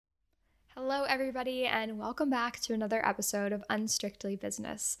Hello, everybody, and welcome back to another episode of Unstrictly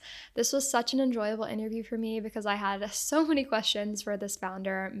Business. This was such an enjoyable interview for me because I had so many questions for this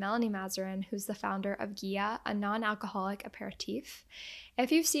founder, Melanie Mazarin, who's the founder of Gia, a non-alcoholic aperitif.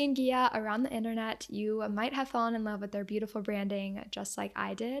 If you've seen Gia around the internet, you might have fallen in love with their beautiful branding, just like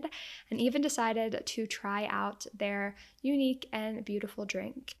I did, and even decided to try out their unique and beautiful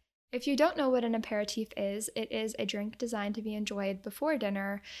drink. If you don't know what an aperitif is, it is a drink designed to be enjoyed before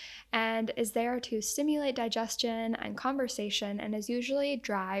dinner and is there to stimulate digestion and conversation and is usually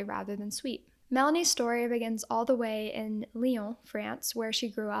dry rather than sweet. Melanie's story begins all the way in Lyon, France, where she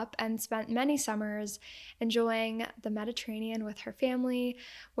grew up and spent many summers enjoying the Mediterranean with her family,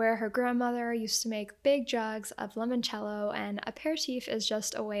 where her grandmother used to make big jugs of limoncello, and aperitif is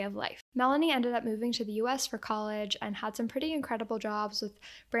just a way of life. Melanie ended up moving to the US for college and had some pretty incredible jobs with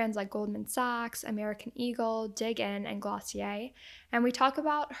brands like Goldman Sachs, American Eagle, Dig Inn, and Glossier. And we talk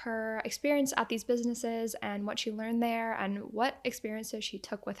about her experience at these businesses and what she learned there and what experiences she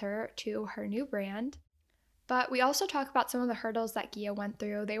took with her to her new brand. But we also talk about some of the hurdles that Gia went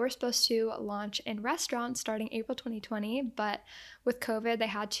through. They were supposed to launch in restaurants starting April 2020, but with COVID, they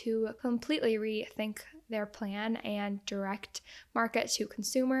had to completely rethink their plan and direct market to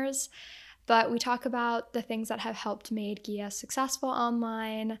consumers. But we talk about the things that have helped made Gia successful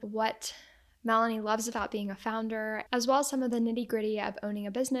online, what Melanie loves about being a founder, as well as some of the nitty-gritty of owning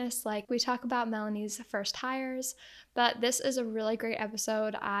a business. Like, we talk about Melanie's first hires, but this is a really great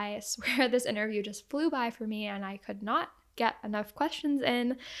episode. I swear this interview just flew by for me and I could not get enough questions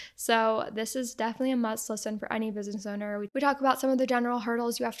in. So this is definitely a must listen for any business owner. We talk about some of the general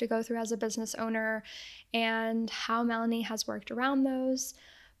hurdles you have to go through as a business owner and how Melanie has worked around those.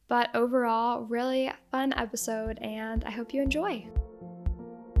 But overall, really fun episode and I hope you enjoy.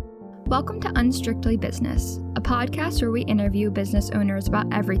 Welcome to Unstrictly Business, a podcast where we interview business owners about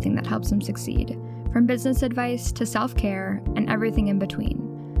everything that helps them succeed, from business advice to self-care and everything in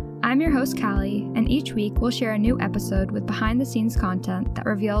between. I'm your host, Callie, and each week we'll share a new episode with behind-the-scenes content that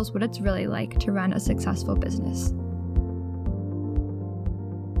reveals what it's really like to run a successful business.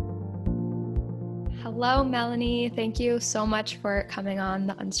 Hello, Melanie. Thank you so much for coming on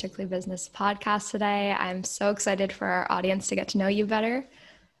the Unstrictly Business podcast today. I'm so excited for our audience to get to know you better.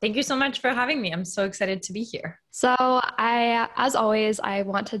 Thank you so much for having me. I'm so excited to be here. So as always, I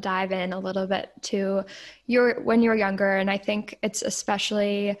want to dive in a little bit to when you were younger. And I think it's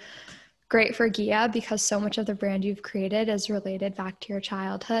especially great for Gia because so much of the brand you've created is related back to your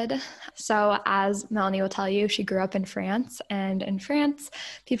childhood. So as Melanie will tell you, she grew up in France, and in France,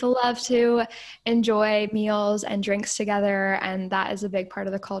 people love to enjoy meals and drinks together, and that is a big part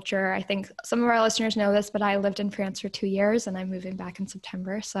of the culture. I think some of our listeners know this, but I lived in France for 2 years and I'm moving back in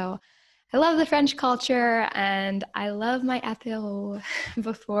September. So I love the French culture and I love my apéro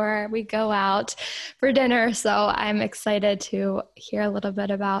before we go out for dinner. So I'm excited to hear a little bit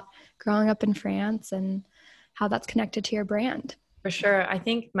about growing up in France and how that's connected to your brand. For sure. I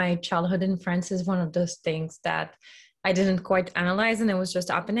think my childhood in France is one of those things that I didn't quite analyze and it was just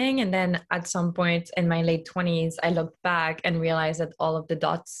happening. And then at some point in my late 20s, I looked back and realized that all of the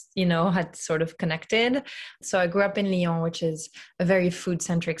dots, had sort of connected. So I grew up in Lyon, which is a very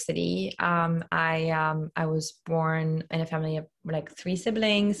food-centric city. I was born in a family of like 3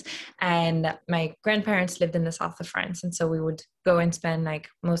 siblings, and my grandparents lived in the south of France. And so we would go and spend like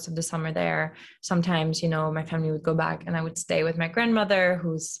most of the summer there. Sometimes, my family would go back and I would stay with my grandmother,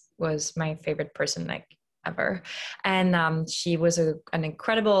 was my favorite person, like ever. And she was an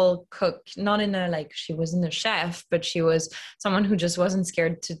incredible cook, not in a like she wasn't a chef, but she was someone who just wasn't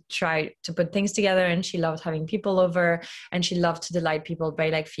scared to try to put things together, and she loved having people over, and she loved to delight people by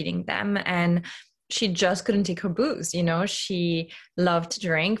like feeding them. And she just couldn't take her booze, she loved to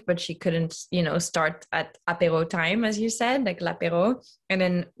drink, but she couldn't, start at apéro time, as you said, like l'apéro, and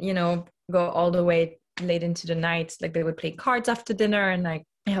then, go all the way late into the night. Like they would play cards after dinner, and like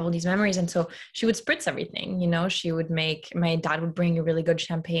I have all these memories. And so she would spritz everything, she would my dad would bring a really good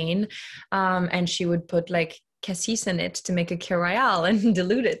champagne, and she would put like cassis in it to make a Kir Royale and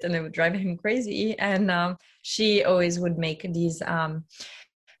dilute it, and it would drive him crazy. And she always would make these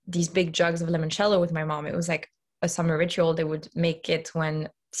big jugs of limoncello with my mom. It was like a summer ritual. They would make it when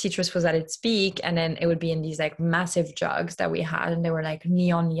citrus was at its peak, and then it would be in these like massive jugs that we had, and they were like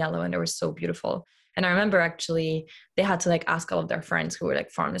neon yellow, and they were so beautiful. And I remember actually they had to like ask all of their friends who were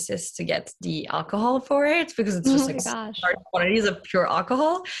like pharmacists to get the alcohol for it, because it's just large quantities of pure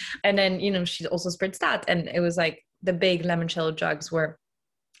alcohol. And then, she also spritzed that. And it was like the big limoncello jugs were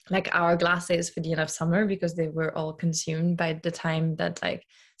like our glasses for the end of summer, because they were all consumed by the time that like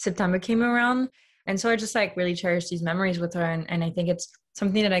September came around. And so I just like really cherish these memories with her. And I think it's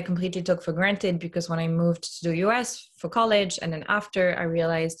something that I completely took for granted, because when I moved to the US for college and then after, I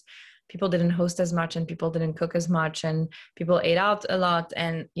realized people didn't host as much and people didn't cook as much and people ate out a lot.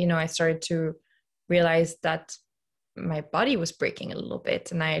 And, I started to realize that my body was breaking a little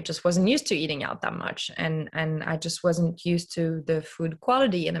bit, and I just wasn't used to eating out that much. And I just wasn't used to the food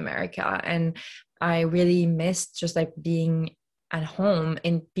quality in America. And I really missed just like being at home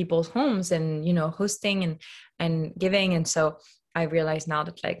in people's homes and, hosting and giving. And so I realize now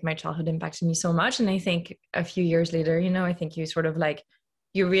that like my childhood impacted me so much. And I think a few years later, I think you sort of like,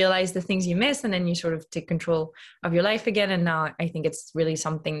 you realize the things you miss, and then you sort of take control of your life again. And now I think it's really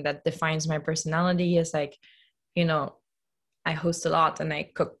something that defines my personality, is like, I host a lot and I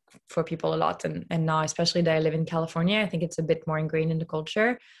cook for people a lot. And now, especially that I live in California, I think it's a bit more ingrained in the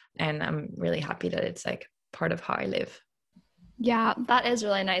culture. And I'm really happy that it's like part of how I live. Yeah, that is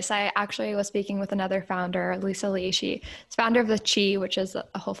really nice. I actually was speaking with another founder, Lisa Lee. She's founder of the Chi, which is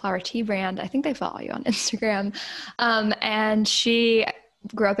a whole flower tea brand. I think they follow you on Instagram. And she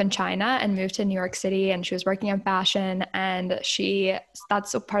grew up in China and moved to New York City, and she was working in fashion. And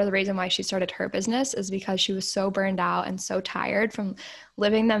that's part of the reason why she started her business, is because she was so burned out and so tired from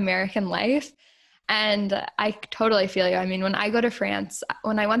living the American life. And I totally feel you. I mean, when I go to France,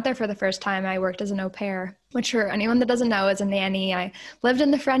 when I went there for the first time, I worked as an au pair, which for anyone that doesn't know is a nanny. I lived in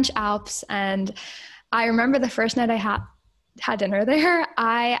the French Alps, and I remember the first night I had dinner there,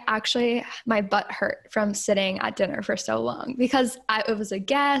 my butt hurt from sitting at dinner for so long, because it was a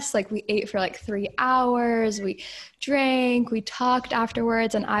guest. Like, we ate for like 3 hours, we drank, we talked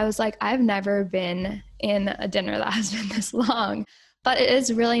afterwards. And I was like, I've never been in a dinner that has been this long. But it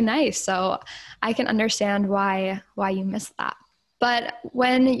is really nice. So I can understand why you missed that. But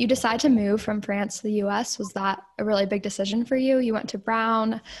when you decided to move from France to the US, was that a really big decision for you? You went to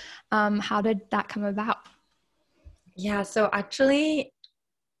Brown. How did that come about? Yeah, so actually,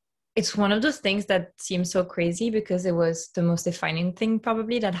 it's one of those things that seems so crazy, because it was the most defining thing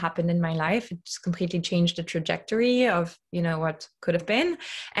probably that happened in my life. It just completely changed the trajectory of, what could have been.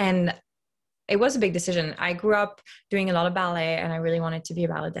 And it was a big decision. I grew up doing a lot of ballet, and I really wanted to be a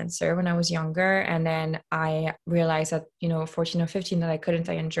ballet dancer when I was younger. And then I realized that, 14 or 15, that I couldn't.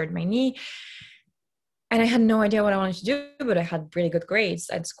 I injured my knee. And I had no idea what I wanted to do, but I had really good grades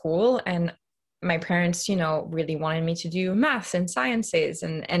at school. And my parents, really wanted me to do maths and sciences.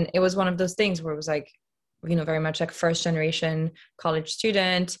 And it was one of those things where it was like, very much like first generation college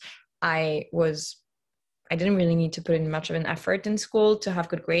student. I didn't really need to put in much of an effort in school to have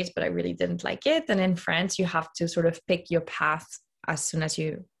good grades, but I really didn't like it. And in France, you have to sort of pick your path as soon as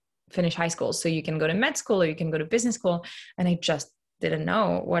you finish high school. So you can go to med school or you can go to business school. And I just didn't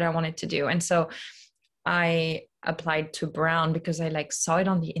know what I wanted to do. And so I applied to Brown because I like saw it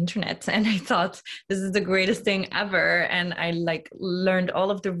on the internet, and I thought this is the greatest thing ever. And I like learned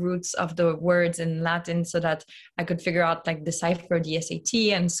all of the roots of the words in Latin so that I could figure out, like, decipher the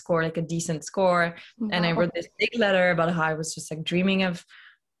SAT and score like a decent score. Wow. And I wrote this big letter about how I was just like dreaming of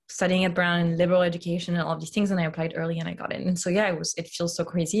studying at Brown and liberal education and all these things. And I applied early and I got in. And so, yeah, it feels so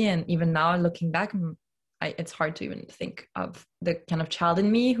crazy. And even now, looking back, it's hard to even think of the kind of child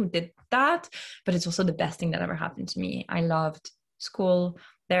in me who did that, but it's also the best thing that ever happened to me. I loved school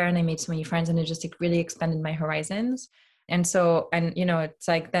there, and I made so many friends, and it really expanded my horizons. And so, it's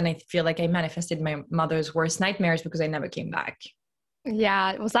like, then I feel like I manifested my mother's worst nightmares, because I never came back.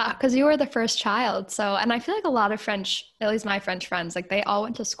 Yeah, was that because you were the first child? So, and I feel like a lot of French, at least my French friends, like they all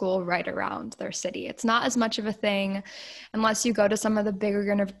went to school right around their city. It's not as much of a thing unless you go to some of the bigger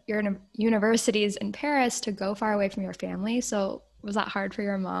universities in Paris to go far away from your family. So was that hard for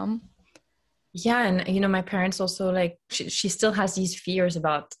your mom? Yeah. And, my parents also, like, she still has these fears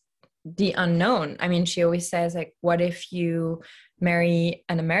about the unknown. I mean, she always says, like, what if you marry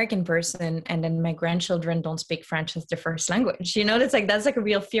an American person and then my grandchildren don't speak French as their first language? That's like a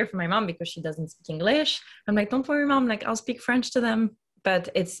real fear for my mom, because she doesn't speak English. I'm like, don't worry, mom, like, I'll speak French to them. But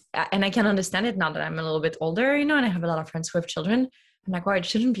and I can understand it now that I'm a little bit older, and I have a lot of friends who have children. I'm like, well, it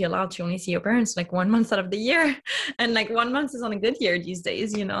shouldn't be allowed to only see your parents like 1 month out of the year. And like 1 month is on a good year these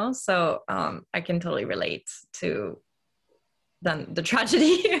days, So I can totally relate to the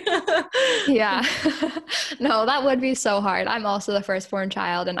tragedy. Yeah. No, that would be so hard. I'm also the firstborn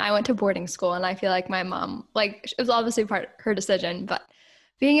child, and I went to boarding school, and I feel like my mom, like, it was obviously part her decision, but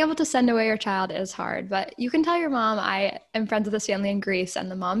being able to send away your child is hard. But you can tell your mom, I am friends with this family in Greece, and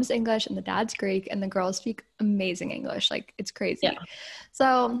the mom's English and the dad's Greek, and the girls speak amazing English. Like, it's crazy. Yeah.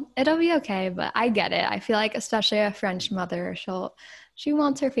 So it'll be okay, but I get it. I feel like especially a French mother, she'll She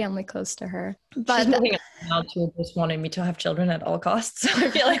wants her family close to her. She's But moving on now to just wanting me to have children at all costs. So I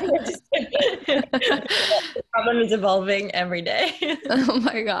feel like we're just the problem is evolving every day. oh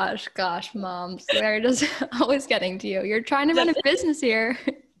my gosh, moms, they're just always getting to you. You're trying to run a Just, business here.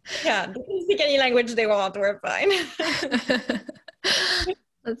 yeah, they can speak any language they want. We're fine.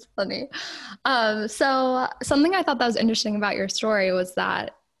 That's funny. So something I thought that was interesting about your story was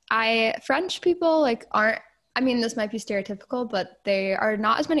that French people like aren't, I mean, this might be stereotypical, but they are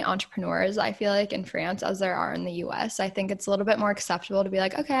not as many entrepreneurs, I feel like, in France as there are in the US. I think it's a little bit more acceptable to be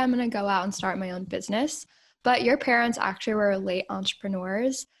like, okay, I'm going to go out and start my own business. But your parents actually were late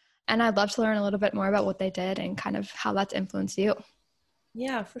entrepreneurs. And I'd love to learn a little bit more about what they did and kind of how that's influenced you.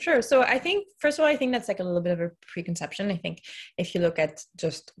 Yeah, for sure. So I think, first of all, I think that's like a little bit of a preconception. I think if you look at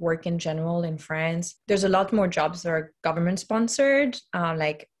just work in general in France, there's a lot more jobs that are government sponsored,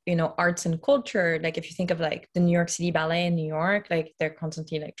 like, you know, arts and culture. Like if you think of like the New York City Ballet in New York, like they're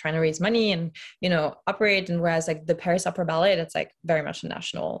constantly like trying to raise money and, you know, operate. And whereas like the Paris Opera Ballet, that's like very much a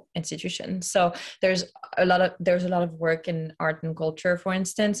national institution. So there's a lot of work in art and culture, for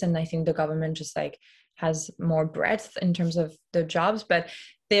instance. And I think the government just like has more breadth in terms of the jobs, but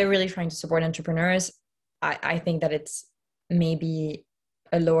they're really trying to support entrepreneurs. I think that it's maybe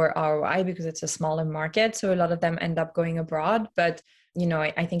a lower ROI because it's a smaller market. So a lot of them end up going abroad, but you know,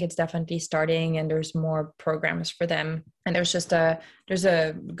 I think it's definitely starting and there's more programs for them. And there's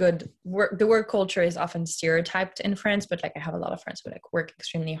a good work. The work culture is often stereotyped in France, but like I have a lot of friends who like work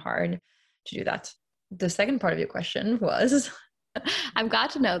extremely hard to do that. The second part of your question was I'm glad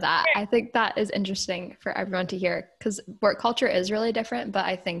to know that. I think that is interesting for everyone to hear because work culture is really different. But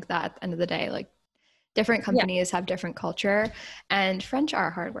I think that at the end of the day, like different companies have different culture and French are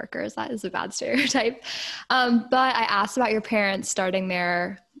hard workers. That is a bad stereotype. But I asked about your parents starting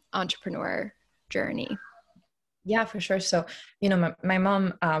their entrepreneur journey. Yeah, for sure. So, you know, my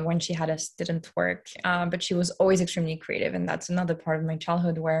mom, when she had us, didn't work, but she was always extremely creative. And that's another part of my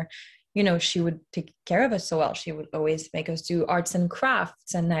childhood where, you know, she would take care of us so well. She would always make us do arts and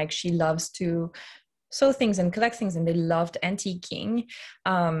crafts. And like, she loves to sew things and collect things. And they loved antiquing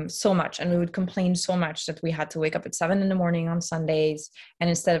so much. And we would complain so much that we had to wake up at 7 a.m. on Sundays. And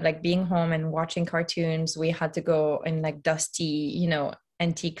instead of like being home and watching cartoons, we had to go in like dusty, you know,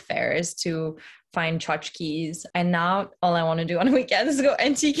 antique fairs to find tchotchkes. And now all I want to do on weekends is go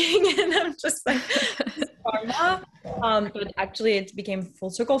antiquing. And I'm just like, karma. But actually it became full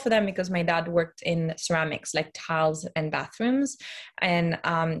circle for them because my dad worked in ceramics, like tiles and bathrooms. And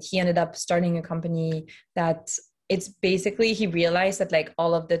he ended up starting a company that it's basically, he realized that like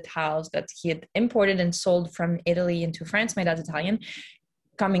all of the tiles that he had imported and sold from Italy into France, my dad's Italian,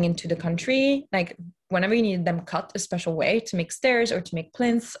 coming into the country, like whenever you needed them cut a special way to make stairs or to make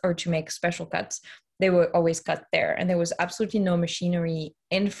plinths or to make special cuts, they were always cut there. And there was absolutely no machinery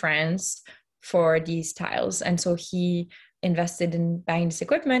in France for these tiles. And so he invested in buying this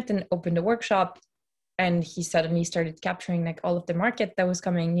equipment and opened a workshop. And he suddenly started capturing like all of the market that was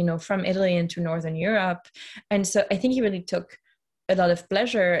coming, you know, from Italy into Northern Europe. And so I think he really took a lot of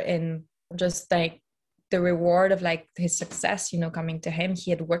pleasure in just like the reward of like his success, you know, coming to him.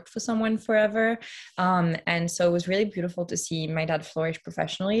 He had worked for someone forever. And so it was really beautiful to see my dad flourish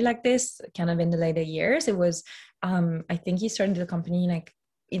professionally like this, kind of in the later years. It was, I think he started the company like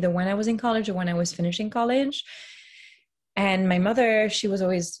either when I was in college or when I was finishing college. And my mother, she was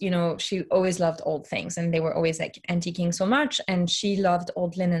always, you know, she always loved old things and they were always like antiquing so much. And she loved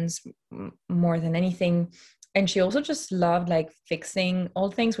old linens more than anything. And she also just loved like fixing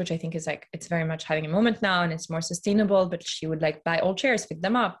old things, which I think is like, it's very much having a moment now and it's more sustainable, but she would like buy old chairs, pick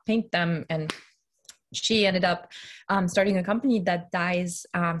them up, paint them. And she ended up starting a company that dyes.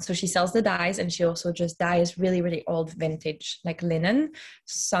 So she sells the dyes and she also just dyes really, really old vintage, like linen,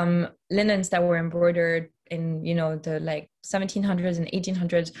 some linens that were embroidered in, you know, the like 1700s and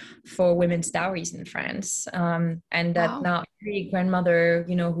 1800s for women's dowries in France. And that now every grandmother,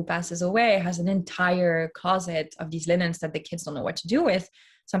 you know, who passes away has an entire closet of these linens that the kids don't know what to do with.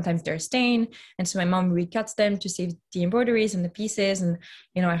 Sometimes they're stained. And so my mom recuts them to save the embroideries and the pieces. And,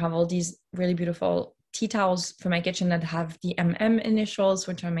 you know, I have all these really beautiful tea towels for my kitchen that have the MM initials,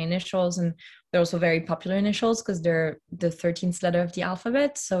 which are my initials. And they're also very popular initials because they're the 13th letter of the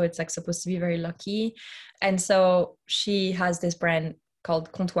alphabet. So it's like supposed to be very lucky. And so she has this brand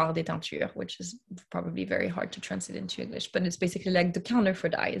called Comptoir des Teintures, which is probably very hard to translate into English, but it's basically like the counter for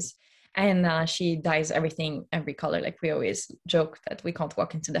dyes. And she dyes everything, every color. Like we always joke that we can't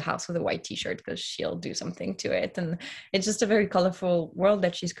walk into the house with a white t-shirt because she'll do something to it. And it's just a very colorful world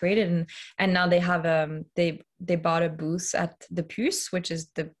that she's created. And now they have they bought a booth at the Puce, which is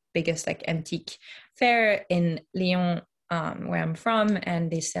the biggest like antique fair in Lyon, where I'm from, and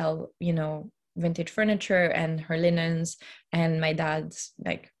they sell, vintage furniture and her linens, and my dad's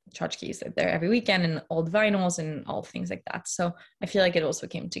like tchotchkes there every weekend, and old vinyls and all things like that. So I feel like it also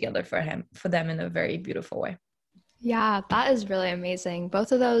came together for them in a very beautiful way. Yeah, that is really amazing.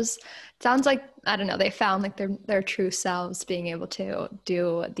 Both of those sounds like, I don't know, they found like their true selves being able to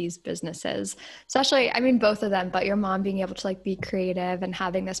do these businesses. Especially, I mean, both of them, but your mom being able to like be creative and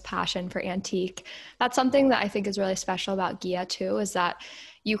having this passion for antique. That's something that I think is really special about Gia too, is that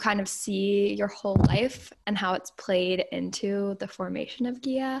you kind of see your whole life and how it's played into the formation of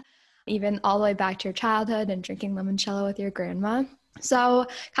Gia, even all the way back to your childhood and drinking limoncello with your grandma. So,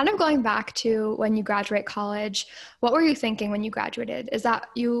 kind of going back to when you graduate college, what were you thinking when you graduated? Is that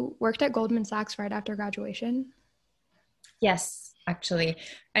you worked at Goldman Sachs right after graduation? Yes, actually.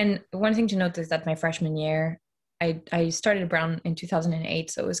 And one thing to note is that my freshman year, I started Brown in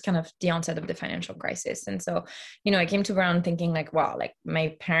 2008. So it was kind of the onset of the financial crisis. And so, I came to Brown thinking like, wow, like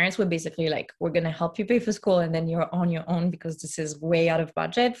my parents were basically like, we're going to help you pay for school and then you're on your own because this is way out of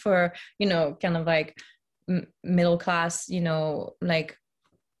budget for, kind of like middle class, like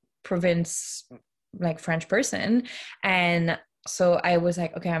province, like French person. And so I was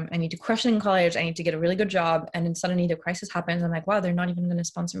like, okay, I need to crush it in college. I need to get a really good job. And then suddenly the crisis happens. I'm like, wow, they're not even going to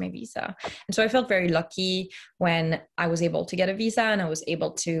sponsor my visa. And so I felt very lucky when I was able to get a visa and I was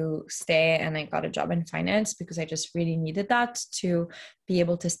able to stay, and I got a job in finance because I just really needed that to be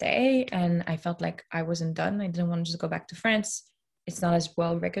able to stay. And I felt like I wasn't done. I didn't want to just go back to France. It's not as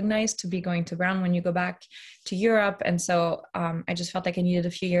well recognized to be going to Brown when you go back to Europe. And so I just felt like I needed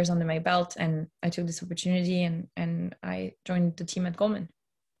a few years under my belt, and I took this opportunity and I joined the team at Goldman.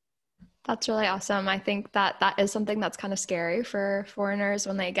 That's really awesome. I think that that is something that's kind of scary for foreigners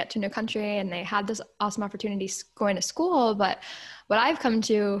when they get to a new country and they have this awesome opportunity going to school. But what I've come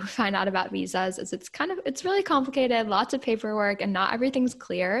to find out about visas is it's really complicated, lots of paperwork, and not everything's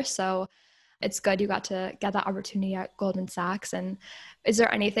clear. So it's good you got to get that opportunity at Goldman Sachs. And is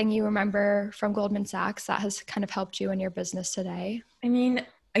there anything you remember from Goldman Sachs that has kind of helped you in your business today? I mean,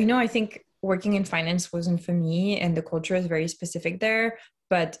 I think working in finance wasn't for me, and the culture is very specific there,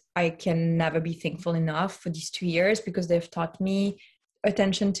 but I can never be thankful enough for these 2 years because they've taught me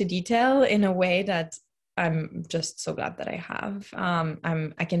attention to detail in a way that I'm just so glad that I have.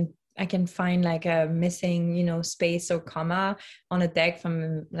 I can find like a missing, space or comma on a deck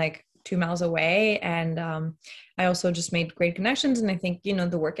from like 2 miles away. And I also just made great connections. And I think,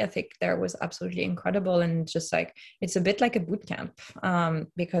 the work ethic there was absolutely incredible. And just like, it's a bit like a boot camp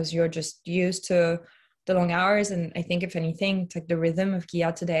because you're just used to the long hours. And I think if anything, it's like the rhythm of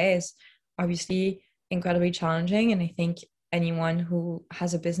Gia today is obviously incredibly challenging. And I think anyone who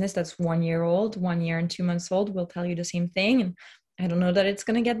has a business that's 1 year old, 1 year and 2 months old will tell you the same thing. And I don't know that it's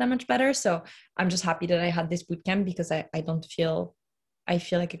going to get that much better. So I'm just happy that I had this boot camp because I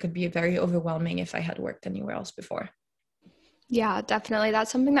feel like it could be very overwhelming if I had worked anywhere else before. Yeah, definitely.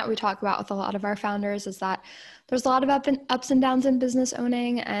 That's something that we talk about with a lot of our founders is that there's a lot of ups and downs in business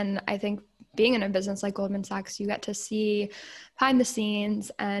owning. And I think being in a business like Goldman Sachs, you get to see behind the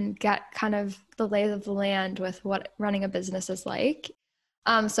scenes and get kind of the lay of the land with what running a business is like.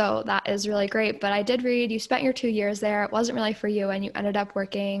 So that is really great. But I did read you spent your 2 years there. It wasn't really for you, and you ended up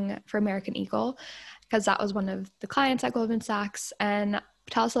working for American Eagle because that was one of the clients at Goldman Sachs. And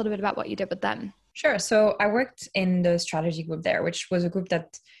tell us a little bit about what you did with them. Sure. So I worked in the strategy group there, which was a group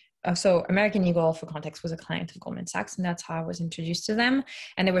that, so American Eagle, for context, was a client of Goldman Sachs, and that's how I was introduced to them.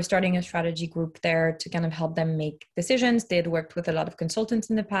 And they were starting a strategy group there to kind of help them make decisions. They had worked with a lot of consultants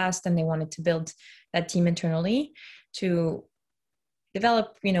in the past, and they wanted to build that team internally to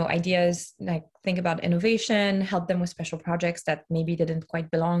develop, ideas, like think about innovation, help them with special projects that maybe didn't quite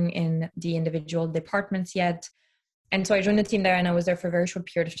belong in the individual departments yet. And so I joined the team there, and I was there for a very short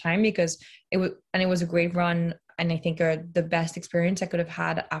period of time because it was a great run. And I think the best experience I could have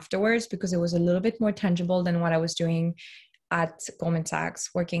had afterwards, because it was a little bit more tangible than what I was doing at Goldman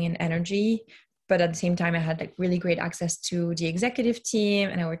Sachs, working in energy. But at the same time, I had like really great access to the executive team,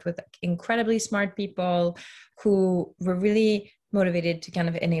 and I worked with like incredibly smart people who were really motivated to kind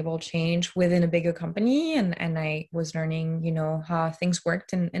of enable change within a bigger company. And I was learning, how things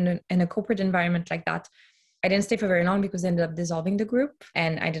worked in a corporate environment like that. I didn't stay for very long because they ended up dissolving the group,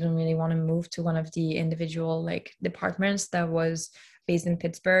 and I didn't really want to move to one of the individual like departments that was based in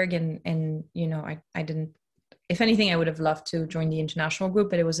Pittsburgh. And I didn't, if anything, I would have loved to join the international group,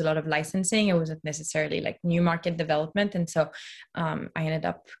 but it was a lot of licensing. It wasn't necessarily like new market development. And so I ended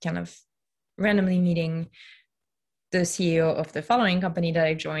up kind of randomly meeting the CEO of the following company that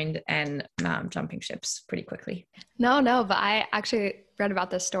I joined and jumping ships pretty quickly. No, but I actually read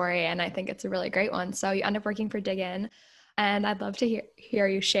about this story and I think it's a really great one. So you end up working for Diggin. and I'd love to hear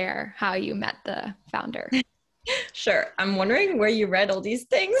you share how you met the founder. Sure. I'm wondering where you read all these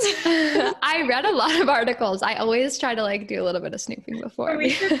things. I read a lot of articles. I always try to like do a little bit of snooping before.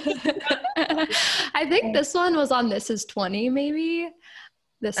 I think this one was on This Is 20, maybe.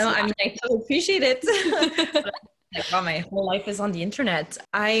 I mean, I so appreciate it. Like, wow, my whole life is on the internet.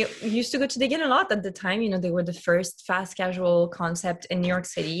 I used to go to Dig In a lot at the time. You know, they were the first fast casual concept in New York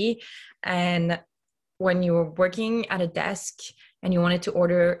City. And when you were working at a desk and you wanted to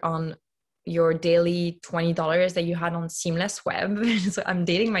order on your daily $20 that you had on Seamless Web. So I'm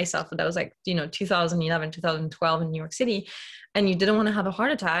dating myself, but that was like, 2011, 2012 in New York City. And you didn't want to have a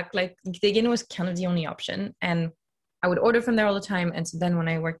heart attack. Like Dig In was kind of the only option. And I would order from there all the time. And so then when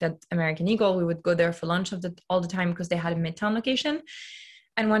I worked at American Eagle, we would go there for lunch all the time because they had a Midtown location.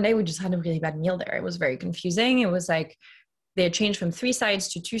 And one day we just had a really bad meal there. It was very confusing. It was like, they had changed from 3 sides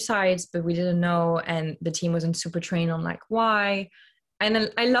to 2 sides, but we didn't know. And the team wasn't super trained on like why. And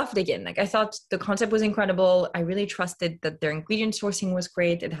then I loved Dig In. Like I thought the concept was incredible. I really trusted that their ingredient sourcing was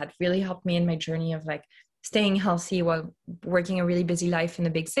great. It had really helped me in my journey of like staying healthy while working a really busy life in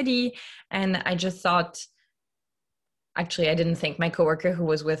a big city. And I just thought, actually, I didn't think, my coworker who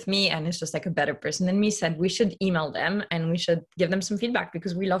was with me and is just like a better person than me said, we should email them and we should give them some feedback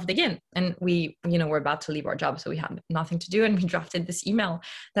because we love Dig In. And we, we're about to leave our job. So we had nothing to do. And we drafted this email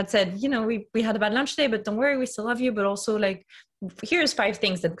that said, we had a bad lunch today, but don't worry, we still love you. But also like, here's 5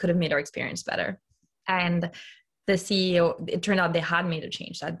 things that could have made our experience better. And the CEO, it turned out they had made a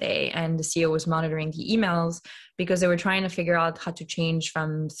change that day. And the CEO was monitoring the emails because they were trying to figure out how to change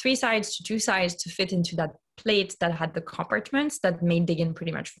from 3 sides to 2 sides to fit into that plate that had the compartments that made Dig In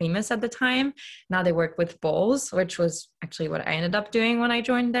pretty much famous at the time. Now they work with bowls, which was actually what I ended up doing when I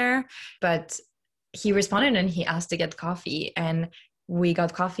joined there. But he responded and he asked to get coffee, and we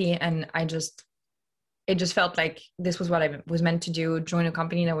got coffee, and it just felt like this was what I was meant to do, join a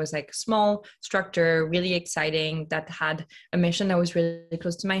company that was like small, structure, really exciting, that had a mission that was really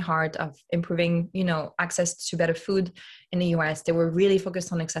close to my heart of improving, access to better food in the US. They were really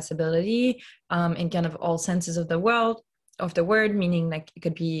focused on accessibility in kind of all senses of the word, meaning like it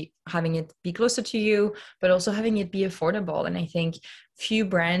could be having it be closer to you, but also having it be affordable. And I think few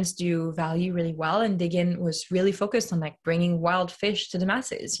brands do value really well, and Dig In was really focused on like bringing wild fish to the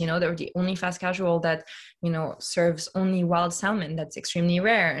masses. They were the only fast casual that serves only wild salmon that's extremely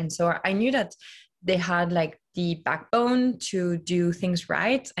rare. And so I knew that they had like the backbone to do things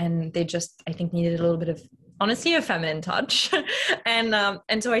right, and they just, I think, needed a little bit of, honestly, a feminine touch. And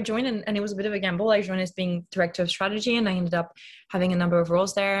so I joined, and it was a bit of a gamble. I joined as being director of strategy, and I ended up having a number of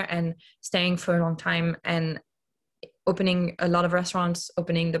roles there and staying for a long time and opening a lot of restaurants,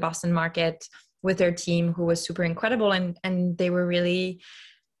 opening the Boston market with their team, who was super incredible. And they really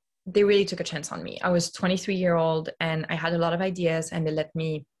took a chance on me. I was 23-year-old and I had a lot of ideas, and they let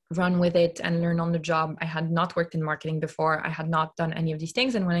me run with it and learn on the job. I had not worked in marketing before. I had not done any of these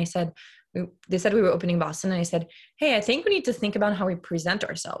things. And when they said we were opening Boston, and I said, hey, I think we need to think about how we present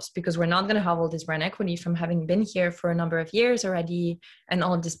ourselves, because we're not going to have all this brand equity from having been here for a number of years already and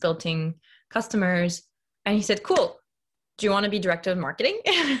all of this building customers. And he said, cool. Do you want to be director of marketing?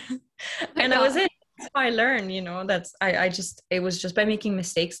 And that was it. That's how I learned, it was just by making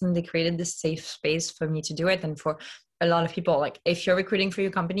mistakes, and they created this safe space for me to do it. And for a lot of people, like if you're recruiting for your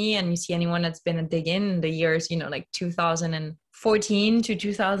company and you see anyone that's been a Dig In the years, like 2014 to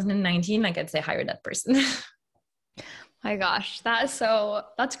 2019, like I'd say hire that person. My gosh, that's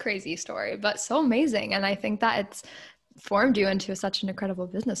crazy story, but so amazing. And I think that it's formed you into such an incredible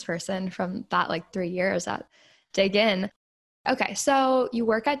business person from that like 3 years at Dig In. Okay, so you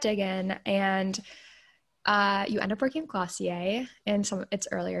work at Dig In, and you end up working at Glossier in some of its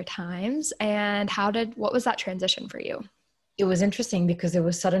earlier times. And what was that transition for you? It was interesting because it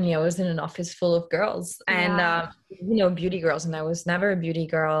was suddenly I was in an office full of girls and, beauty girls, and I was never a beauty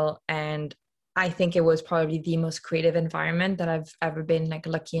girl. And I think it was probably the most creative environment that I've ever been like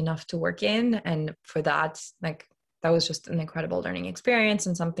lucky enough to work in. And for that, like, that was just an incredible learning experience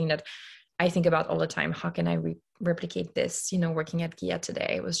and something that I think about all the time. How can I replicate this, working at Gia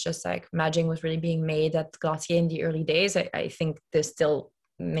today? It was just like magic was really being made at Glossier in the early days. I think they still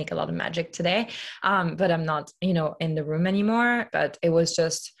make a lot of magic today. But I'm not, in the room anymore, but it was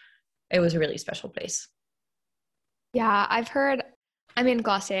a really special place. Yeah, I've heard,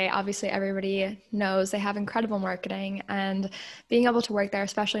 Glossier, obviously everybody knows they have incredible marketing, and being able to work there,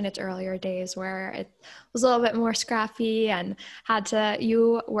 especially in its earlier days where it was a little bit more scrappy and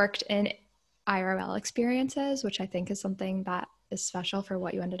you worked in IRL experiences, which I think is something that is special for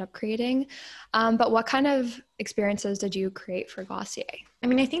what you ended up creating. But what kind of experiences did you create for Glossier? I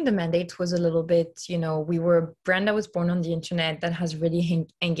mean, I think the mandate was a little bit, we were a brand that was born on the internet that has really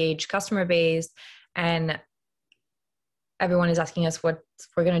engaged customer base, and everyone is asking us what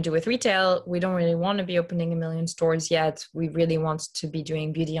we're going to do with retail. We don't really want to be opening a million stores yet. We really want to be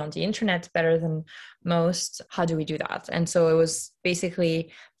doing beauty on the internet better than most. How do we do that? And so it was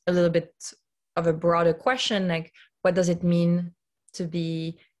basically a little bit of a broader question, like, what does it mean to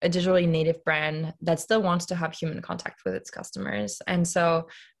be a digitally native brand that still wants to have human contact with its customers? And so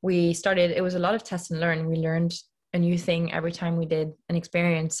it was a lot of test and learn. We learned a new thing every time we did an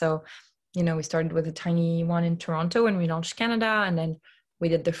experience. So we started with a tiny one in Toronto when we launched Canada, and then we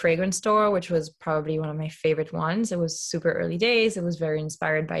did the fragrance store, which was probably one of my favorite ones. It was super early days. It was very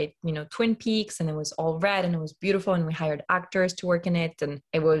inspired by, Twin Peaks, and it was all red and it was beautiful. And we hired actors to work in it. And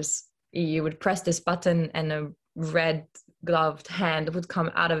you would press this button and a red gloved hand would come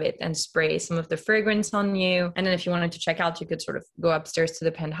out of it and spray some of the fragrance on you. And then if you wanted to check out, you could sort of go upstairs to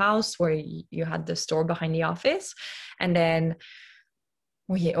the penthouse where you had the store behind the office. And then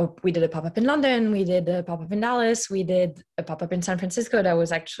we did a pop-up in London, we did a pop-up in Dallas, we did a pop-up in San Francisco that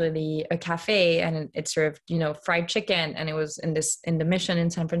was actually a cafe, and it served, fried chicken, and it was in the Mission in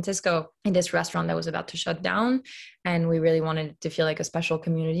San Francisco, in this restaurant that was about to shut down. And we really wanted it to feel like a special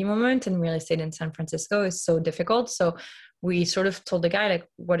community moment, and real estate in San Francisco is so difficult. So we sort of told the guy, like,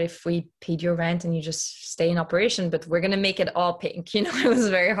 what if we paid your rent and you just stay in operation, but we're going to make it all pink? It was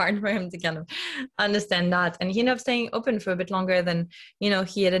very hard for him to kind of understand that. And he ended up staying open for a bit longer than,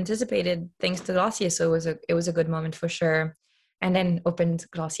 he had anticipated, thanks to Glossier. So it was a good moment for sure. And then opened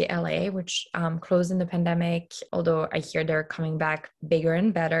Glossier LA, which closed in the pandemic, although I hear they're coming back bigger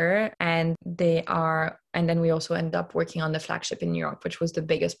and better. And then we also ended up working on the flagship in New York, which was the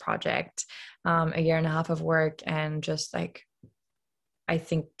biggest project, a year and a half of work. And just like, I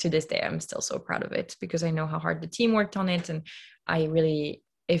think to this day, I'm still so proud of it because I know how hard the team worked on it. And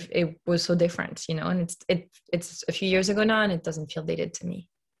if it was so different, and it's a few years ago now, and it doesn't feel dated to me.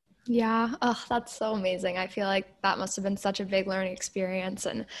 Yeah. Oh, that's so amazing. I feel like that must have been such a big learning experience,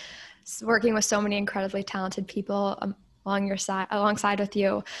 and working with so many incredibly talented people alongside with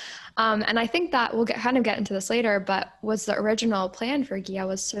you. And I think that we'll get into this later, but was the original plan for Gia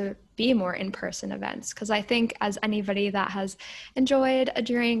was to be more in-person events? Because I think as anybody that has enjoyed a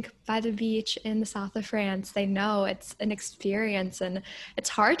drink by the beach in the south of France, they know it's an experience and it's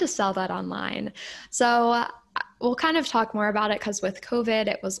hard to sell that online. So we'll kind of talk more about it because with COVID,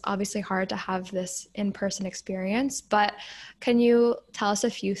 it was obviously hard to have this in-person experience. But can you tell us a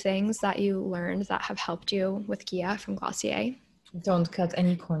few things that you learned that have helped you with Gia from Glossier? Don't cut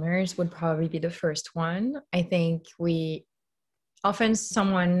any corners would probably be the first one. I think often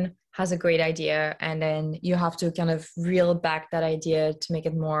someone has a great idea and then you have to kind of reel back that idea to make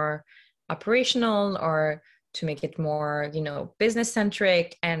it more operational or to make it more, business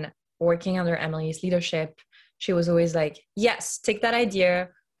centric. And working under Emily's leadership, she was always like, yes, take that idea,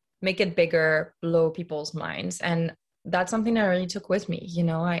 make it bigger, blow people's minds. And that's something that I really took with me.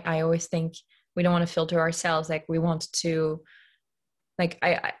 I always think we don't want to filter ourselves. Like we want to,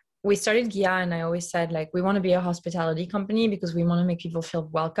 we started Gia and I always said, like, we want to be a hospitality company because we want to make people feel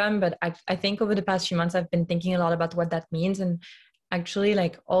welcome. But I think over the past few months, I've been thinking a lot about what that means. And actually,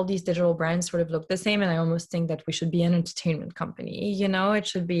 like, all these digital brands sort of look the same. And I almost think that we should be an entertainment company. It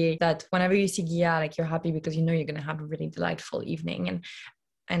should be that whenever you see Gia, like, you're happy because you're going to have a really delightful evening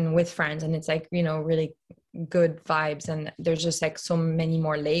and with friends. And it's like, really good vibes. And there's just like so many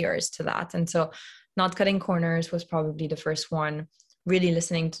more layers to that. And so not cutting corners was probably the first one. Really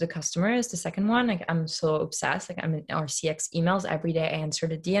listening to the customers, the second one. Like, I'm so obsessed. Like, I'm in our CX emails every day. I answer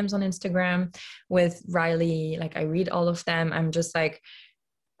the DMs on Instagram with Riley. Like, I read all of them. I'm just like,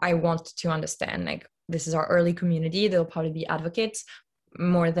 I want to understand, like, this is our early community. They'll probably be advocates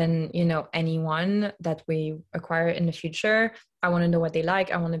more than, anyone that we acquire in the future. I want to know what they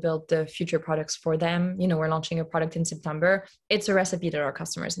like. I want to build the future products for them. We're launching a product in September. It's a recipe that our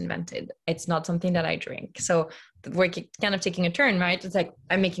customers invented. It's not something that I drink. So we're kind of taking a turn, right? It's like,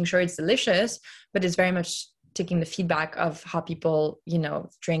 I'm making sure it's delicious, but it's very much taking the feedback of how people,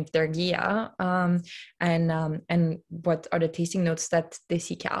 drink their Gia, and what are the tasting notes that they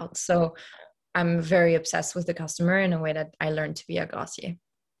seek out. So I'm very obsessed with the customer in a way that I learned to be a Glossier.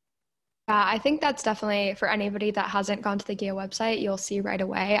 Yeah, I think that's definitely for anybody that hasn't gone to the Gia website, you'll see right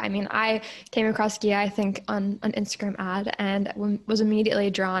away. I mean, I came across Gia, I think, on an Instagram ad and was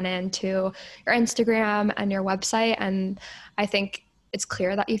immediately drawn into your Instagram and your website. And I think it's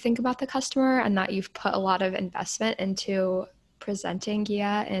clear that you think about the customer and that you've put a lot of investment into presenting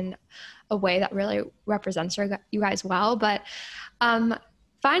Gia in a way that really represents you guys well. But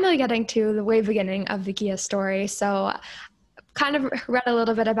finally getting to the way beginning of the Gia story. So kind of read a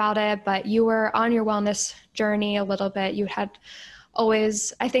little bit about it, but you were on your wellness journey a little bit. You had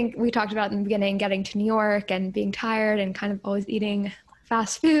always, I think we talked about in the beginning, getting to New York and being tired and kind of always eating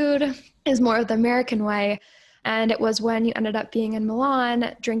fast food is more of the American way. And it was when you ended up being in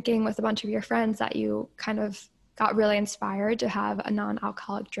Milan, drinking with a bunch of your friends, that you kind of got really inspired to have a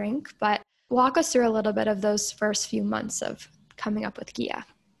non-alcoholic drink. But walk us through a little bit of those first few months of coming up with Gia.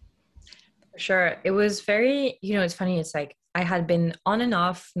 Sure. It was very, it's funny. It's like I had been on and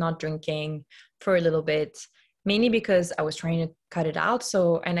off not drinking for a little bit, mainly because I was trying to cut it out.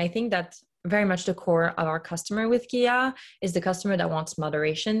 So, and I think that very much the core of our customer with Gia is the customer that wants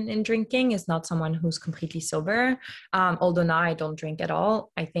moderation in drinking, is not someone who's completely sober. Although now I don't drink at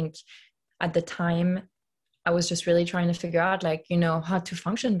all. I think at the time I was just really trying to figure out how to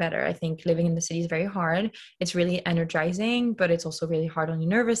function better. I think living in the city is very hard. It's really energizing, but it's also really hard on your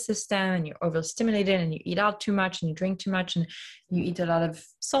nervous system, and you're overstimulated and you eat out too much and you drink too much and you eat a lot of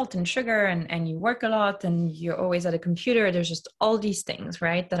salt and sugar and you work a lot and you're always at a computer. There's just all these things,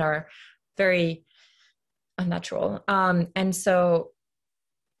 right, that are very unnatural. And so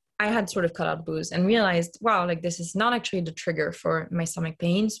I had sort of cut out booze and realized, wow, this is not actually the trigger for my stomach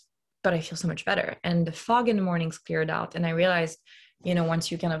pains, but I feel so much better. And the fog in the mornings cleared out. And I realized,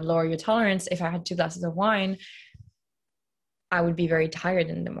 once you kind of lower your tolerance, if I had 2 glasses of wine, I would be very tired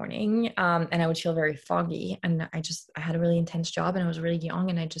in the morning. And I would feel very foggy. And I had a really intense job and I was really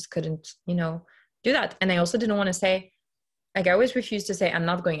young and I just couldn't, do that. And I also didn't want to say, I always refused to say I'm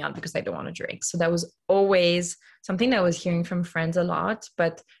not going out because I don't want to drink. So that was always something that I was hearing from friends a lot,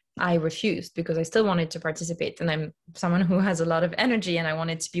 but I refused because I still wanted to participate. And I'm someone who has a lot of energy and I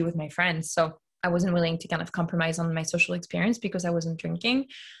wanted to be with my friends. So I wasn't willing to kind of compromise on my social experience because I wasn't drinking.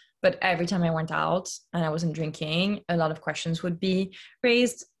 But every time I went out and I wasn't drinking, a lot of questions would be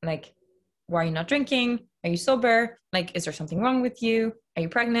raised, like, why are you not drinking? Are you sober? Is there something wrong with you? Are you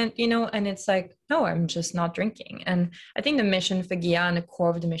pregnant? And it's like, no, I'm just not drinking. And I think the mission for Gia and the core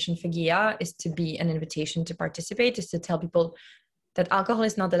of the mission for Gia is to be an invitation to participate, is to tell people that alcohol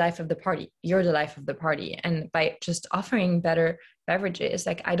is not the life of the party. You're the life of the party. And by just offering better beverages,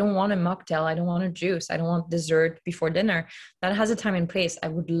 I don't want a mocktail. I don't want a juice. I don't want dessert before dinner. That has a time and place. I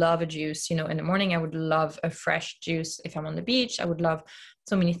would love a juice, in the morning. I would love a fresh juice if I'm on the beach. I would love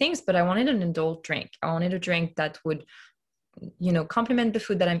so many things, but I wanted an adult drink. I wanted a drink that would, complement the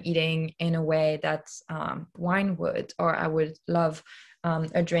food that I'm eating in a way that wine would, or I would love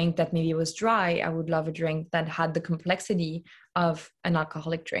a drink that maybe was dry. I would love a drink that had the complexity of an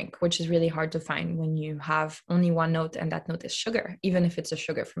alcoholic drink, which is really hard to find when you have only one note, and that note is sugar, even if it's a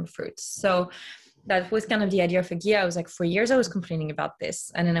sugar from fruits. So that was kind of the idea for Gia. I was for years I was complaining about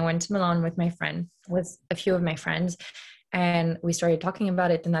this. And then I went to Milan with a few of my friends, and we started talking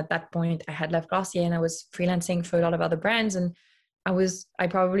about it. And at that point I had left Glossier and I was freelancing for a lot of other brands. And I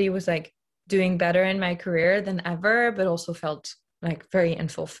probably was doing better in my career than ever, but also felt very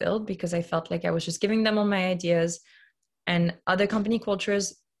unfulfilled because I felt like I was just giving them all my ideas. And other company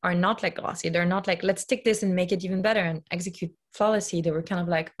cultures are not like Glossier. They're not let's take this and make it even better and execute flawlessly. They were kind of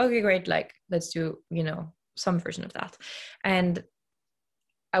okay, great. Let's do, some version of that. And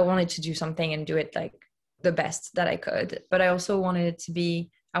I wanted to do something and do it the best that I could. But I also wanted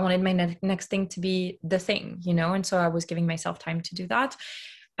I wanted my next thing to be the thing, And so I was giving myself time to do that.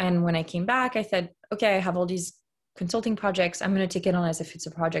 And when I came back, I said, okay, I have all these consulting projects. I'm going to take it on as if it's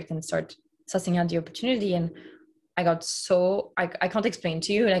a project and start sussing out the opportunity. And I got I can't explain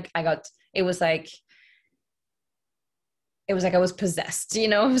to you. It was like I was possessed, It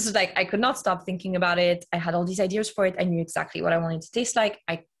was I could not stop thinking about it. I had all these ideas for it. I knew exactly what I wanted to taste like.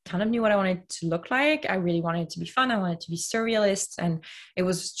 I kind of knew what I wanted to look like. I really wanted it to be fun. I wanted it to be surrealist. And it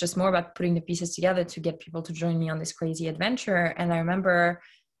was just more about putting the pieces together to get people to join me on this crazy adventure. And I remember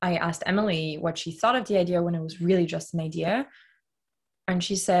I asked Emily what she thought of the idea when it was really just an idea. And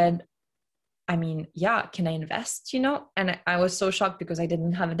she said, yeah, can I invest, And I was so shocked because I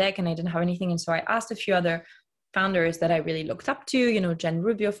didn't have a deck and I didn't have anything. And so I asked a few other founders that I really looked up to, Jen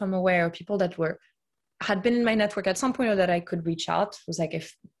Rubio from Aware, or people that had been in my network at some point, or that I could reach out. It was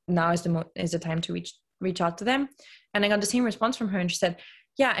if now is the time to reach out to them. And I got the same response from her. And she said,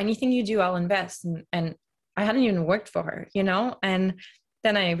 yeah, anything you do, I'll invest. And I hadn't even worked for her, And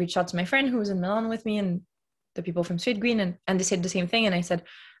then I reached out to my friend who was in Milan with me and the people from Sweetgreen, and they said the same thing. And I said,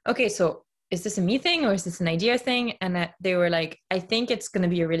 okay, so is this a me thing or is this an idea thing? And they were like, I think it's going to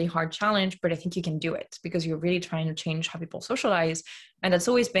be a really hard challenge, but I think you can do it because you're really trying to change how people socialize. And that's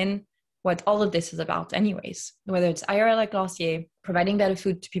always been what all of this is about anyways, whether it's IRL like Glossier, providing better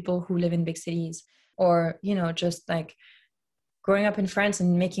food to people who live in big cities, or, you know, just like growing up in France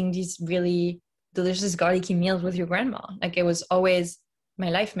and making these really delicious garlicky meals with your grandma. Like it was always my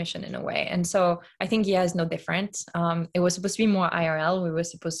life mission in a way. And so I think yeah is no different. It was supposed to be more IRL. We were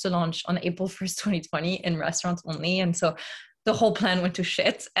supposed to launch on April 1st, 2020 in restaurants only. And so the whole plan went to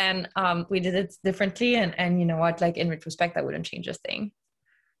shit, and we did it differently. And you know what, like in retrospect, I wouldn't change a thing.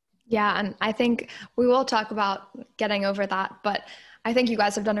 Yeah, and I think we will talk about getting over that, but I think you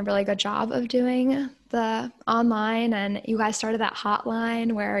guys have done a really good job of doing the online, and you guys started that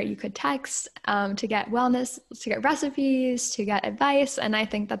hotline where you could text to get wellness, to get recipes, to get advice, and I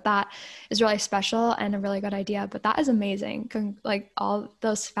think that that is really special and a really good idea. But that is amazing, like all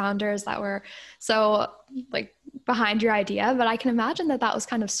those founders that were so like behind your idea. But I can imagine that that was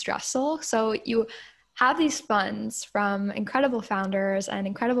kind of stressful. So you have these funds from incredible founders and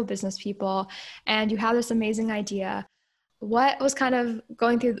incredible business people, and you have this amazing idea. What was kind of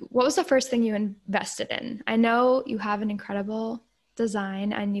going through, what was the first thing you invested in? I know you have an incredible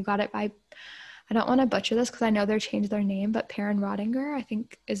design and you got it by, I don't want to butcher this because I know they're changed their name, but Perrin Rodinger, I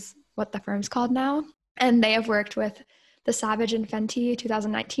think is what the firm's called now. And they have worked with the Savage and Fenty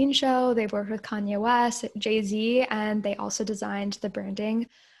 2019 show. They've worked with Kanye West, Jay-Z, and they also designed the branding.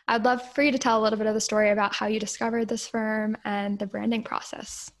 I'd love for you to tell a little bit of the story about how you discovered this firm and the branding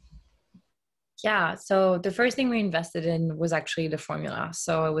process. Yeah, so the first thing we invested in was actually the formula.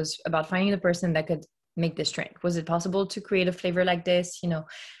 So it was about finding the person that could make this drink. Was it possible to create a flavor like this? You know,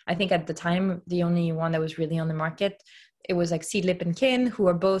 I think at the time, the only one that was really on the market, it was like Seedlip and Kin, who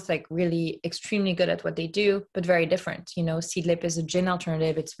are both like really extremely good at what they do, but very different. You know, Seedlip is a gin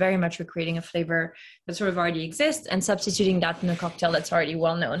alternative. It's very much recreating a flavor that sort of already exists and substituting that in a cocktail that's already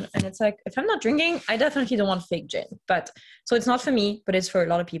well known. And it's like, if I'm not drinking, I definitely don't want fake gin. But so it's not for me, but it's for a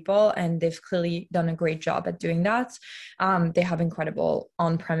lot of people. And they've clearly done a great job at doing that. They have incredible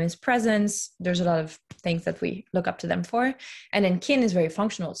on-premise presence. There's a lot of things that we look up to them for. And then Kin is very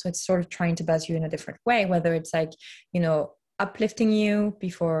functional. So it's sort of trying to buzz you in a different way, whether it's like, you know, uplifting you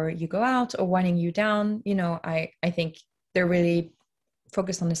before you go out or winding you down. You know, I think they're really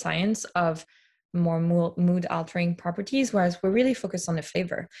focused on the science of more mood altering properties, whereas we're really focused on the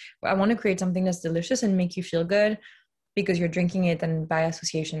flavor. I want to create something that's delicious and make you feel good because you're drinking it and by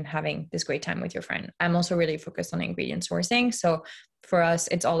association having this great time with your friend. I'm also really focused on ingredient sourcing. So for us,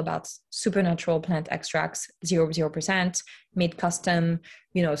 it's all about supernatural plant extracts, 0% made custom,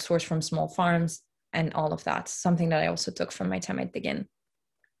 you know, sourced from small farms and all of that. Something that I also took from my time at Begin.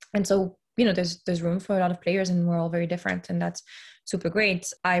 And so, you know, there's room for a lot of players and we're all very different, and that's super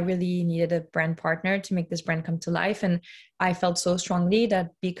great. I really needed a brand partner to make this brand come to life. And I felt so strongly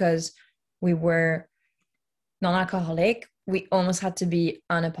that because we were non-alcoholic, we almost had to be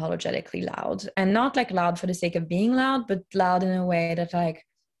unapologetically loud, and not like loud for the sake of being loud, but loud in a way that like,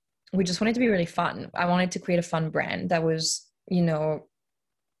 we just wanted to be really fun. I wanted to create a fun brand that was, you know,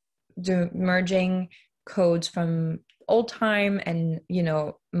 merging codes from old time and, you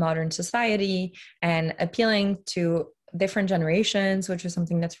know, modern society and appealing to different generations, which is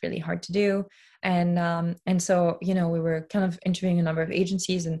something that's really hard to do. And so, you know, we were kind of interviewing a number of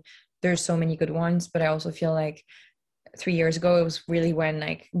agencies, and there's so many good ones, but I also feel like 3 years ago, it was really when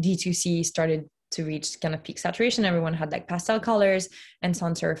like D2C started to reach kind of peak saturation. Everyone had like pastel colors and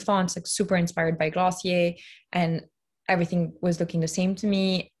sans serif fonts, like super inspired by Glossier, and everything was looking the same to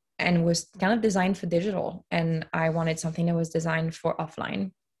me and was kind of designed for digital. And I wanted something that was designed for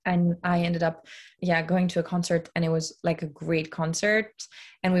offline. And I ended up, going to a concert, and it was like a great concert.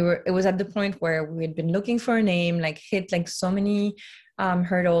 And it was at the point where we had been looking for a name, like hit like so many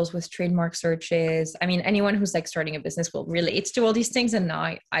hurdles with trademark searches. I mean, anyone who's like starting a business will relate to all these things. And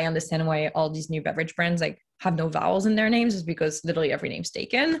now I understand why all these new beverage brands like have no vowels in their names, is because literally every name's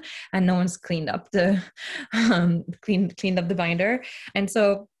taken and no one's cleaned up the cleaned up the binder. And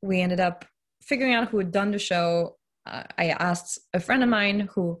so we ended up figuring out who had done the show. I asked a friend of mine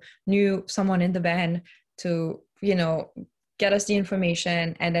who knew someone in the band to, get us the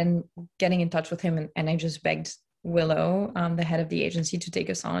information, and then getting in touch with him. And I just begged Willow, the head of the agency, to take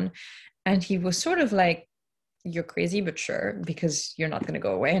us on. And he was sort of like, "You're crazy, but sure, because you're not going to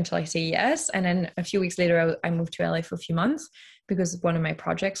go away until I say yes." And then a few weeks later, I moved to LA for a few months because one of my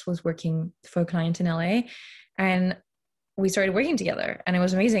projects was working for a client in LA. And we started working together, and it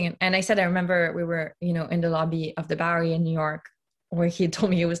was amazing. And I remember we were, in the lobby of the Bowery in New York, where he told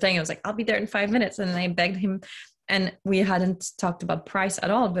me he was staying. I was like, "I'll be there in 5 minutes." And I begged him, and we hadn't talked about price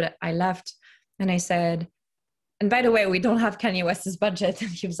at all, but I left and I said, and by the way, we don't have Kanye West's budget. And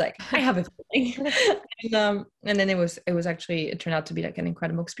he was like, I have a feeling. And then it turned out to be like an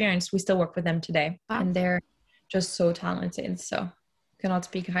incredible experience. We still work with them today. Wow. And they're just so talented. So cannot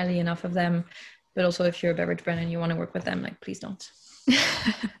speak highly enough of them. But also if you're a beverage brand and you want to work with them, like, please don't.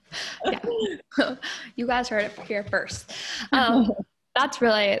 Yeah. You guys heard it here first.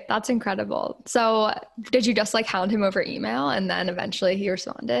 That's incredible. So did you just like hound him over email and then eventually he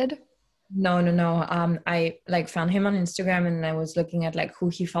responded? No. I like found him on Instagram and I was looking at like who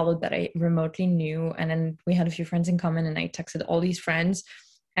he followed that I remotely knew. And then we had a few friends in common and I texted all these friends.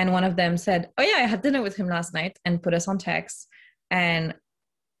 And one of them said, oh yeah, I had dinner with him last night, and put us on text. And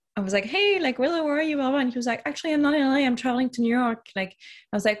I was like, hey, like, Willow, where are you? Blah, blah. And he was like, actually, I'm not in LA. I'm traveling to New York. Like,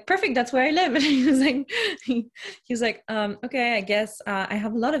 I was like, perfect. That's where I live. And he was like, okay, I guess I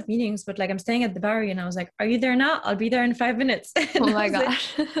have a lot of meetings, but like, I'm staying at the Bowery. And I was like, are you there now? I'll be there in 5 minutes. Oh my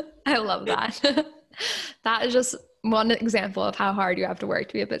gosh. I love that. That is just one example of how hard you have to work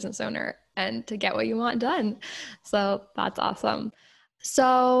to be a business owner and to get what you want done. So that's awesome.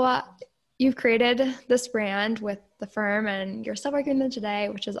 So you've created this brand with the firm and you're still working with them today,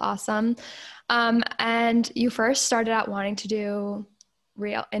 which is awesome. And you first started out wanting to do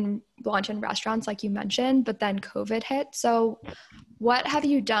launch in restaurants, like you mentioned, but then COVID hit. So what have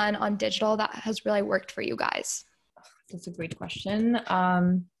you done on digital that has really worked for you guys? That's a great question.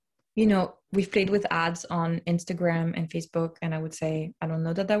 We've played with ads on Instagram and Facebook, and I would say, I don't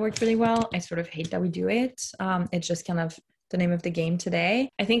know that worked really well. I sort of hate that we do it. It's just kind of the name of the game today.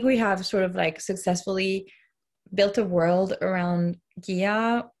 I think we have sort of like successfully built a world around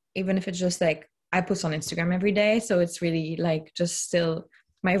Gia, even if it's just like I post on Instagram every day. So it's really like just still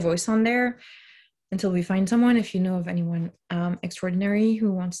my voice on there until we find someone, if you know of anyone extraordinary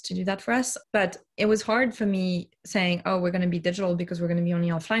who wants to do that for us. But it was hard for me saying, oh, we're going to be digital because we're going to be only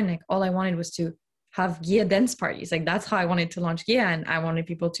offline. Like all I wanted was to have Gia dance parties. Like that's how I wanted to launch Gia. And I wanted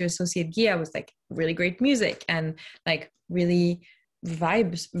people to associate Gia with like really great music and like really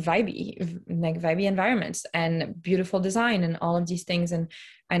vibey environments and beautiful design and all of these things. And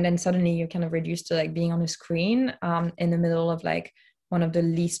then suddenly you're kind of reduced to like being on a screen in the middle of like one of the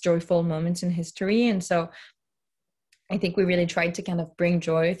least joyful moments in history. And so I think we really tried to kind of bring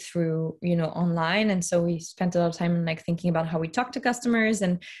joy through, online. And so we spent a lot of time like thinking about how we talk to customers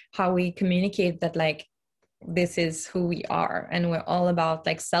and how we communicate that like this is who we are, and we're all about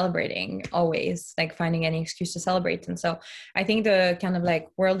like celebrating, always like finding any excuse to celebrate. And so I think the kind of like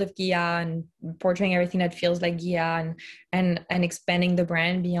world of Gia and portraying everything that feels like Gia and expanding the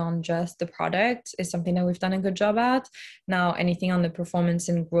brand beyond just the product is something that we've done a good job at. Now anything on the performance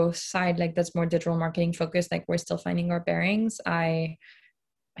and growth side, like that's more digital marketing focused, like we're still finding our bearings. I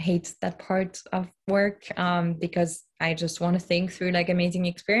hate that part of work because I just want to think through like amazing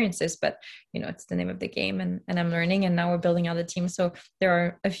experiences, but it's the name of the game, and I'm learning, and now we're building out a team, so there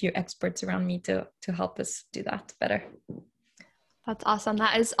are a few experts around me to help us do that better. That's awesome.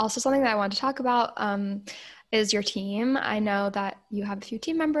 That is also something that I want to talk about is your team. I know that you have a few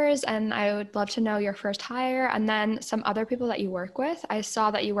team members, and I would love to know your first hire and then some other people that you work with. I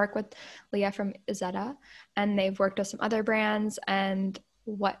saw that you work with Leah from Izetta, and they've worked with some other brands, and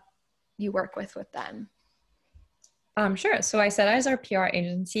what you work with them. Sure. So Izetta is our PR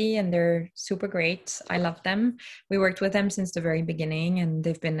agency, and they're super great. I love them. We worked with them since the very beginning, and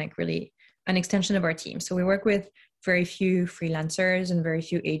they've been like really an extension of our team. So we work with very few freelancers and very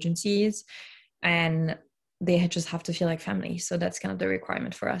few agencies, and they just have to feel like family. So that's kind of the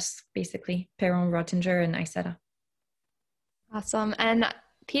requirement for us, basically. Perron, Rottinger, and Izetta. Awesome. And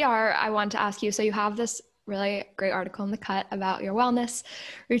PR, I want to ask you, so you have this really great article in The Cut about your wellness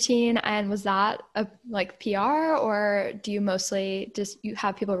routine. And was that like PR, or do you mostly you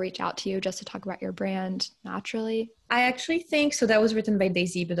have people reach out to you just to talk about your brand naturally? I actually think so. That was written by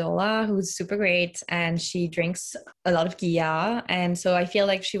Daisy Bedolla, who's super great, and she drinks a lot of Gia. And so I feel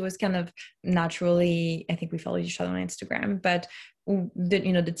like she was kind of naturally, I think we followed each other on Instagram, but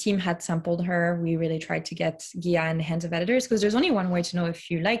the team had sampled her. We really tried to get Gia in the hands of editors, because there's only one way to know if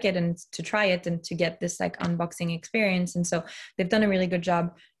you like it and to try it and to get this like unboxing experience. And so they've done a really good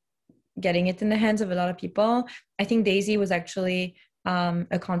job getting it in the hands of a lot of people. I think Daisy was actually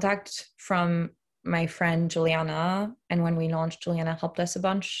a contact from my friend Juliana, and when we launched, Juliana helped us a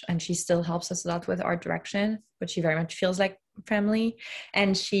bunch, and she still helps us a lot with art direction, but she very much feels like family.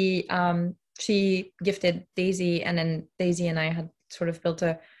 And she gifted Daisy, and then Daisy and I had sort of built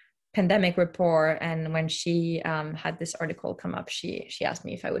a pandemic rapport, and when she had this article come up, she asked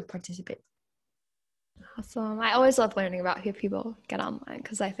me if I would participate. Awesome. I always love learning about who people get online,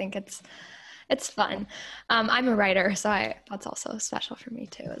 because I think it's fun. I'm a writer, so that's also special for me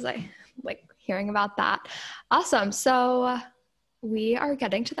too, as I like hearing about that. Awesome. So we are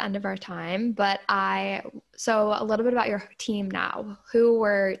getting to the end of our time, but so a little bit about your team now. Who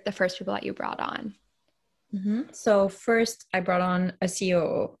were the first people that you brought on? So first I brought on a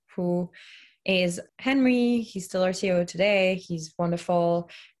COO who is Henry. He's still our COO today. He's wonderful.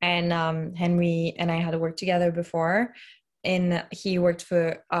 And Henry and I had worked together before. And he worked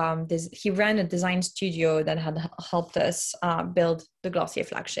for he ran a design studio that had helped us build the Glossier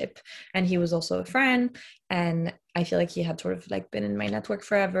flagship. And he was also a friend. And I feel like he had sort of like been in my network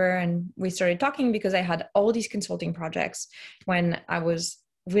forever. And we started talking because I had all these consulting projects when I was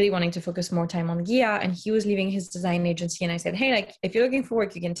really wanting to focus more time on Gia, and he was leaving his design agency. And I said, hey, like if you're looking for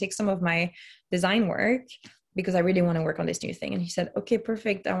work, you can take some of my design work because I really want to work on this new thing. And he said, okay,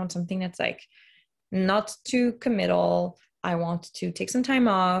 perfect. I want something that's like not too committal. I want to take some time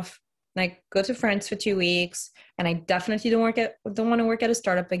off, like go to France for 2 weeks. And I definitely don't want to work at a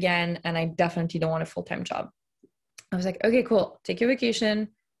startup again. And I definitely don't want a full-time job. I was like, okay, cool. Take your vacation,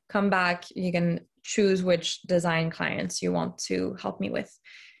 come back. You can choose which design clients you want to help me with.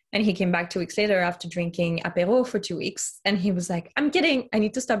 And he came back 2 weeks later after drinking apéro for 2 weeks. And he was like, I'm kidding. I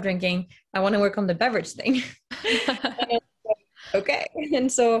need to stop drinking. I want to work on the beverage thing. Okay.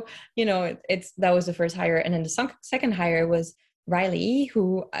 And so, that was the first hire. And then the second hire was Riley,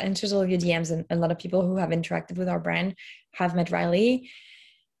 who enters all of your DMs, and a lot of people who have interacted with our brand have met Riley.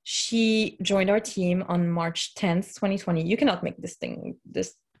 She joined our team on March 10th, 2020. You cannot make this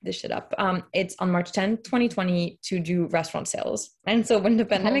shit up. It's on March 10th, 2020 to do restaurant sales. And so when the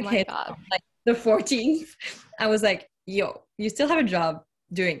pandemic hit, like the 14th, I was like, yo, you still have a job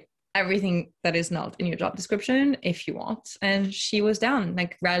doing everything that is not in your job description if you want. And she was down.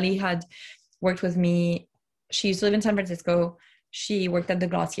 Like Riley had worked with me. She used to live in San Francisco. She worked at the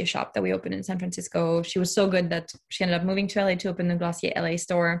Glossier shop that we opened in San Francisco. She was so good that she ended up moving to LA to open the Glossier LA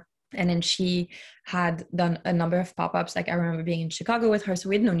store. And then she had done a number of pop-ups. Like I remember being in Chicago with her. So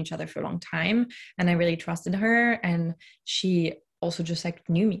we'd known each other for a long time. And I really trusted her. And she also just like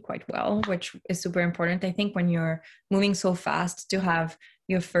knew me quite well, which is super important. I think when you're moving so fast to have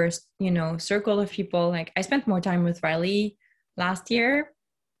your first, circle of people. Like I spent more time with Riley last year.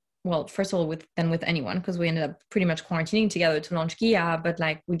 Well, first of all, than with anyone, because we ended up pretty much quarantining together to launch Gia. But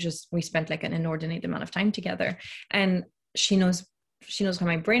like we spent like an inordinate amount of time together. And she knows how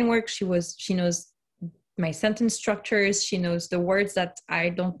my brain works. She knows my sentence structures. She knows the words that I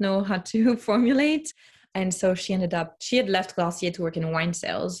don't know how to formulate. And so she had left Glossier to work in wine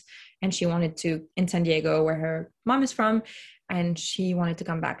sales, and she wanted to in San Diego, where her mom is from. And she wanted to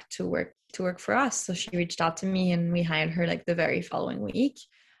come back to work for us. So she reached out to me, and we hired her like the very following week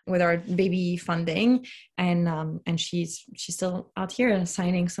with our baby funding. And she's still out here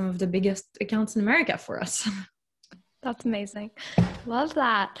signing some of the biggest accounts in America for us. That's amazing. Love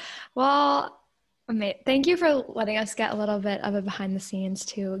that. Well, thank you for letting us get a little bit of a behind the scenes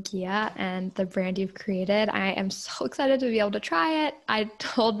to Gia and the brand you've created. I am so excited to be able to try it. I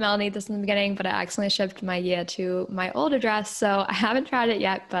told Melanie this in the beginning, but I accidentally shipped my Gia to my old address. So I haven't tried it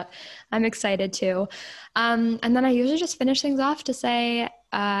yet, but I'm excited to. And then I usually just finish things off to say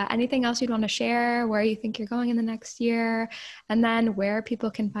anything else you'd want to share, where you think you're going in the next year, and then where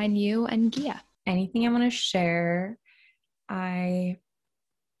people can find you and Gia. Anything I want to share. I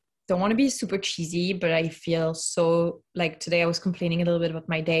don't want to be super cheesy, but I feel so like today I was complaining a little bit about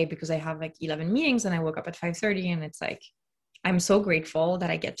my day because I have like 11 meetings and I woke up at 5:30, and it's like, I'm so grateful that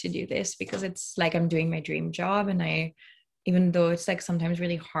I get to do this because it's like I'm doing my dream job. And even though it's like sometimes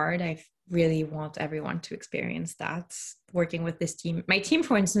really hard, I really want everyone to experience that working with this team. My team,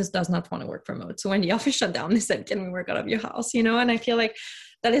 for instance, does not want to work remote. So when the office shut down, they said, can we work out of your house? And I feel like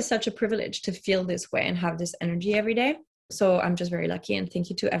that is such a privilege to feel this way and have this energy every day. So I'm just very lucky, and thank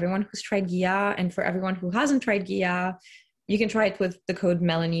you to everyone who's tried Gia. And for everyone who hasn't tried Gia, you can try it with the code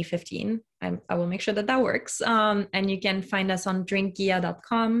Melanie15. I will make sure that works. And you can find us on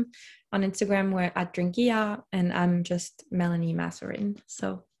drinkgia.com. On Instagram, we're at drinkgia, and I'm just Melanie Mazarin.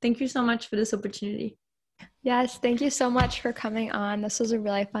 So thank you so much for this opportunity. Yes, thank you so much for coming on. This was a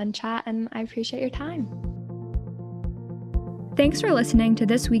really fun chat, and I appreciate your time. Thanks for listening to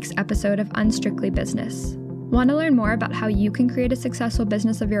this week's episode of Unstrictly Business. Want to learn more about how you can create a successful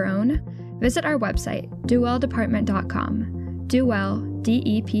business of your own? Visit our website, dowelldepartment.com. Dowell,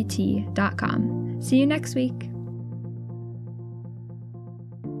 DEPT.com. See you next week.